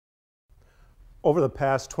over the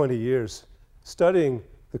past 20 years, studying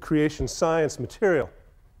the creation science material,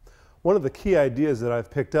 one of the key ideas that I've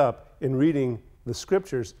picked up in reading the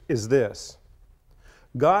scriptures is this: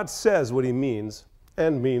 God says what he means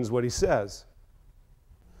and means what he says.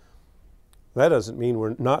 That doesn't mean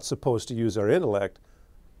we're not supposed to use our intellect,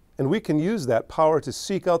 and we can use that power to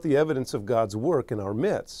seek out the evidence of God's work in our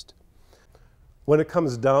midst. When it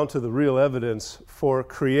comes down to the real evidence for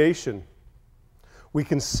creation, we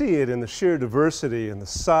can see it in the sheer diversity and the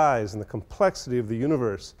size and the complexity of the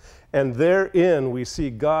universe, and therein we see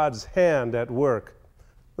God's hand at work.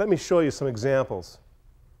 Let me show you some examples.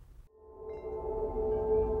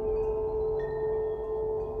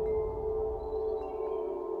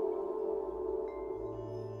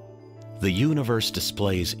 The universe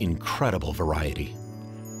displays incredible variety.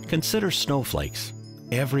 Consider snowflakes.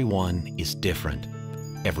 Every one is different.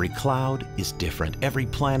 Every cloud is different. Every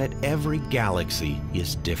planet, every galaxy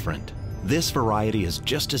is different. This variety is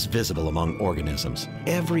just as visible among organisms.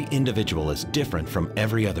 Every individual is different from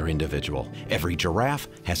every other individual. Every giraffe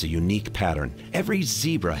has a unique pattern. Every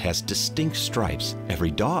zebra has distinct stripes.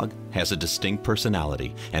 Every dog has a distinct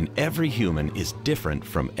personality. And every human is different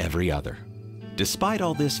from every other. Despite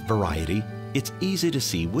all this variety, it's easy to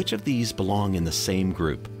see which of these belong in the same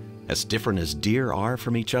group. As different as deer are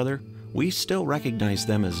from each other, we still recognize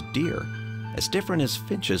them as deer. As different as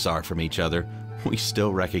finches are from each other, we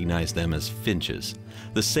still recognize them as finches.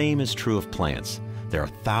 The same is true of plants. There are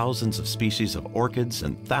thousands of species of orchids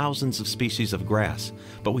and thousands of species of grass,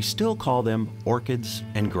 but we still call them orchids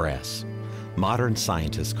and grass. Modern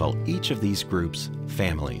scientists call each of these groups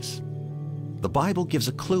families. The Bible gives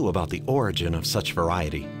a clue about the origin of such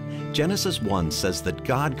variety. Genesis 1 says that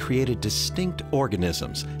God created distinct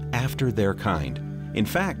organisms after their kind. In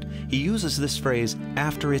fact, he uses this phrase,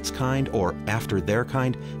 after its kind or after their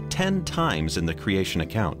kind, 10 times in the creation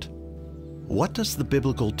account. What does the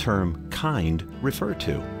biblical term kind refer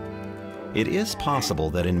to? It is possible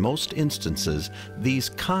that in most instances, these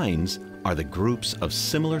kinds are the groups of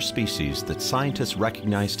similar species that scientists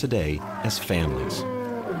recognize today as families.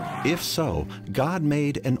 If so, God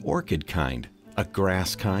made an orchid kind, a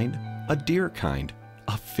grass kind, a deer kind,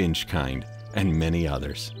 a finch kind, and many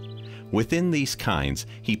others. Within these kinds,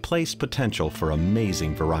 he placed potential for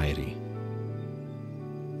amazing variety.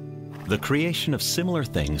 The creation of similar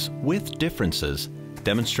things with differences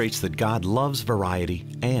demonstrates that God loves variety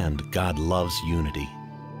and God loves unity.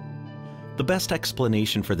 The best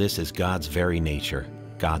explanation for this is God's very nature: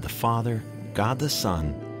 God the Father, God the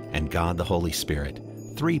Son, and God the Holy Spirit,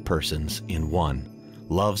 three persons in one,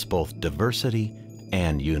 loves both diversity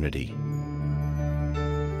and unity.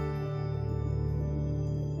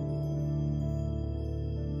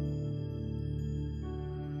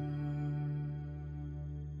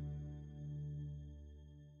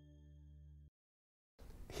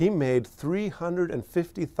 He made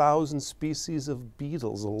 350,000 species of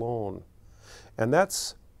beetles alone. And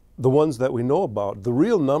that's the ones that we know about. The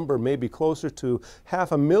real number may be closer to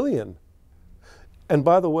 500,000. And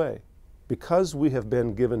by the way, because we have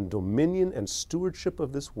been given dominion and stewardship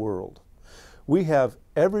of this world, we have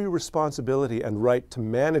every responsibility and right to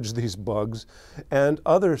manage these bugs and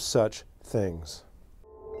other such things.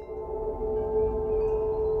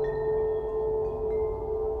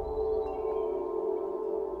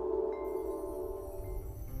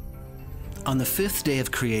 On the fifth day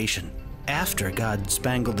of creation, after God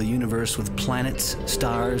spangled the universe with planets,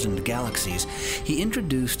 stars, and galaxies, he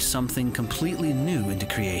introduced something completely new into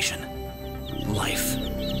creation: life.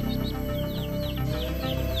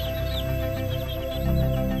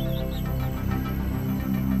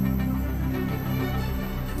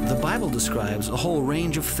 The Bible describes a whole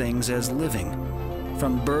range of things as living,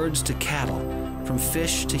 from birds to cattle, from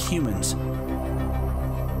fish to humans,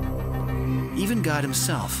 even God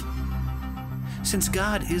himself. Since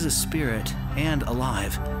God is a spirit and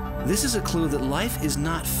alive, this is a clue that life is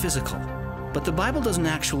not physical. But the Bible doesn't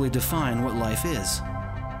actually define what life is.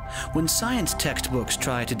 When science textbooks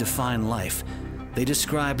try to define life, they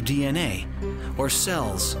describe DNA, or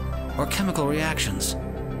cells, or chemical reactions.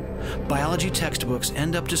 Biology textbooks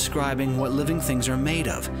end up describing what living things are made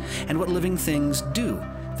of, and what living things do.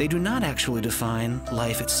 They do not actually define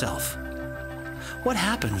life itself. What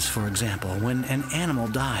happens, for example, when an animal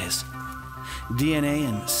dies? DNA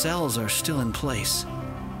and cells are still in place,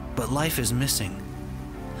 but life is missing.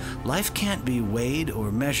 Life can't be weighed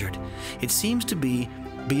or measured. It seems to be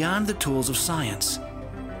beyond the tools of science.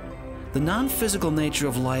 The non-physical nature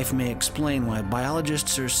of life may explain why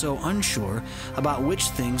biologists are so unsure about which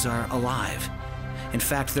things are alive. In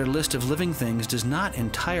fact, their list of living things does not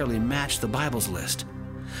entirely match the Bible's list.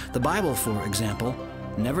 The Bible, for example,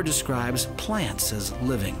 never describes plants as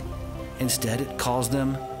living. Instead, it calls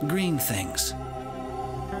them green things.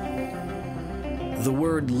 The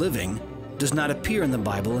word living does not appear in the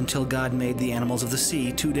Bible until God made the animals of the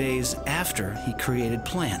sea 2 days after He created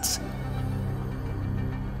plants.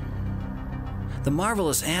 The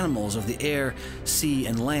marvelous animals of the air, sea,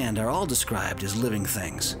 and land are all described as living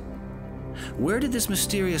things. Where did this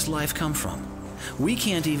mysterious life come from? We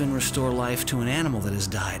can't even restore life to an animal that has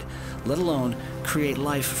died, let alone create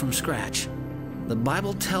life from scratch. The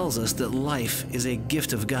Bible tells us that life is a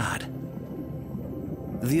gift of God.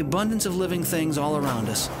 The abundance of living things all around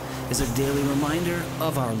us is a daily reminder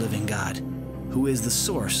of our living God, who is the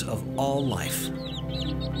source of all life.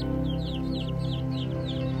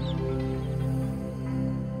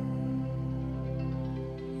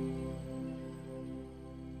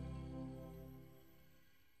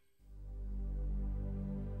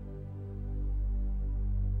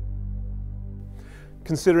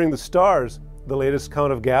 Considering the stars, the latest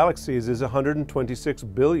count of galaxies is 126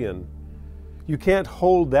 billion. You can't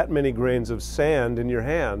hold that many grains of sand in your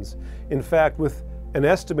hands. In fact, with an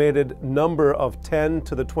estimated number of 10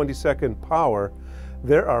 to the 22nd power,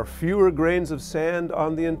 there are fewer grains of sand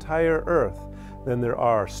on the entire Earth than there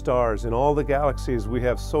are stars in all the galaxies we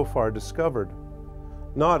have so far discovered.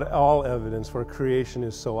 Not all evidence for creation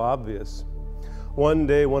is so obvious. One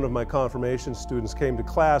day, one of my confirmation students came to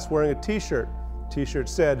class wearing a t-shirt. T-shirt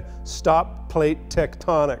said, "Stop plate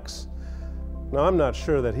tectonics." Now, I'm not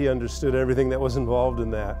sure that he understood everything that was involved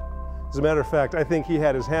in that. As a matter of fact, I think he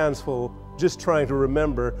had his hands full just trying to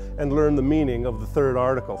remember and learn the meaning of the third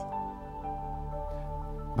article.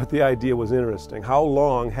 But the idea was interesting. How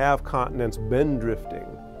long have continents been drifting?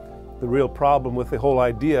 The real problem with the whole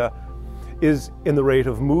idea is in the rate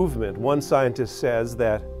of movement. One scientist says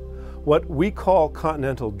that what we call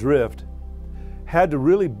continental drift had to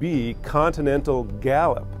really be continental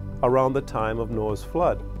gallop around the time of Noah's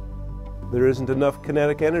flood. There isn't enough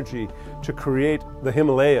kinetic energy to create the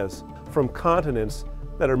Himalayas from continents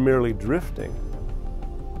that are merely drifting.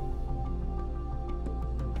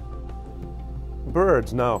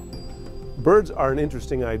 Birds. Now, birds are an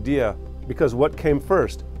interesting idea because what came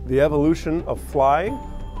first? The evolution of flying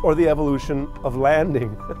or the evolution of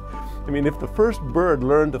landing? I mean, if the first bird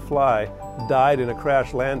learned to fly died in a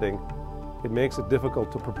crash landing, it makes it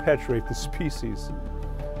difficult to perpetuate the species.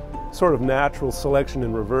 Sort of natural selection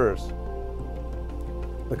in reverse.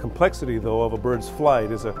 The complexity, though, of a bird's flight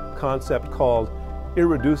is a concept called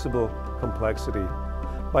irreducible complexity.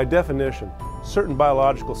 By definition, certain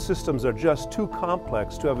biological systems are just too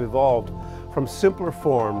complex to have evolved from simpler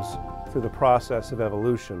forms through the process of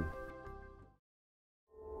evolution.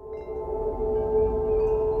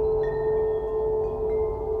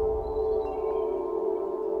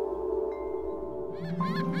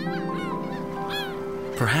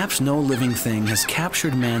 Perhaps no living thing has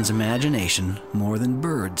captured man's imagination more than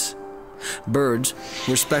birds. Birds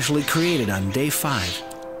were specially created on day 5,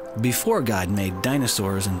 before God made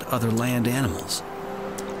dinosaurs and other land animals.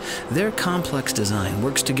 Their complex design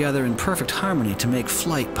works together in perfect harmony to make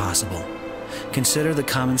flight possible. Consider the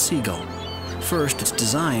common seagull. First, it's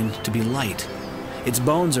designed to be light. Its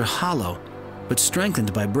bones are hollow, but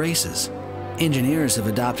strengthened by braces. Engineers have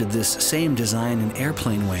adopted this same design in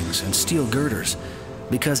airplane wings and steel girders,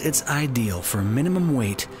 because it's ideal for minimum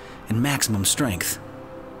weight and maximum strength.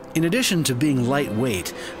 In addition to being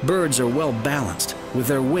lightweight, birds are well balanced, with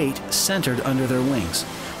their weight centered under their wings.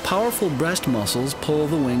 Powerful breast muscles pull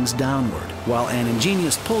the wings downward, while an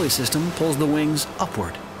ingenious pulley system pulls the wings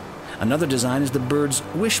upward. Another design is the bird's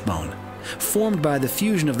wishbone. Formed by the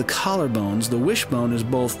fusion of the collarbones, the wishbone is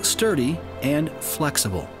both sturdy and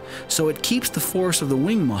flexible, so it keeps the force of the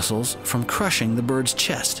wing muscles from crushing the bird's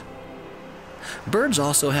chest. Birds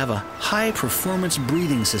also have a high-performance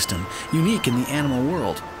breathing system, unique in the animal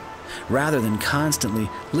world. Rather than constantly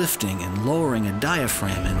lifting and lowering a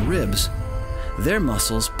diaphragm and ribs, their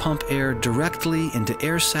muscles pump air directly into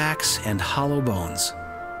air sacs and hollow bones.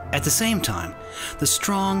 At the same time, the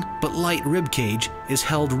strong but light rib cage is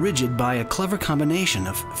held rigid by a clever combination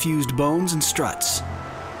of fused bones and struts.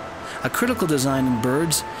 A critical design in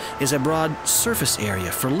birds is a broad surface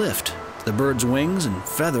area for lift. The bird's wings and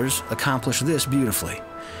feathers accomplish this beautifully.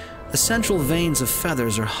 The central veins of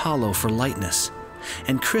feathers are hollow for lightness,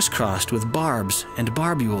 and crisscrossed with barbs and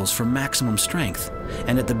barbules for maximum strength.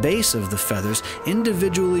 And at the base of the feathers,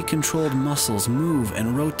 individually controlled muscles move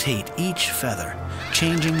and rotate each feather,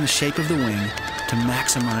 changing the shape of the wing to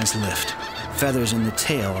maximize lift. Feathers in the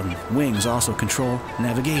tail and wings also control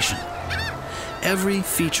navigation. Every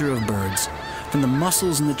feature of birds, from the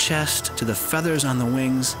muscles in the chest to the feathers on the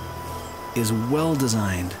wings, is well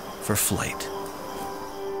designed for flight.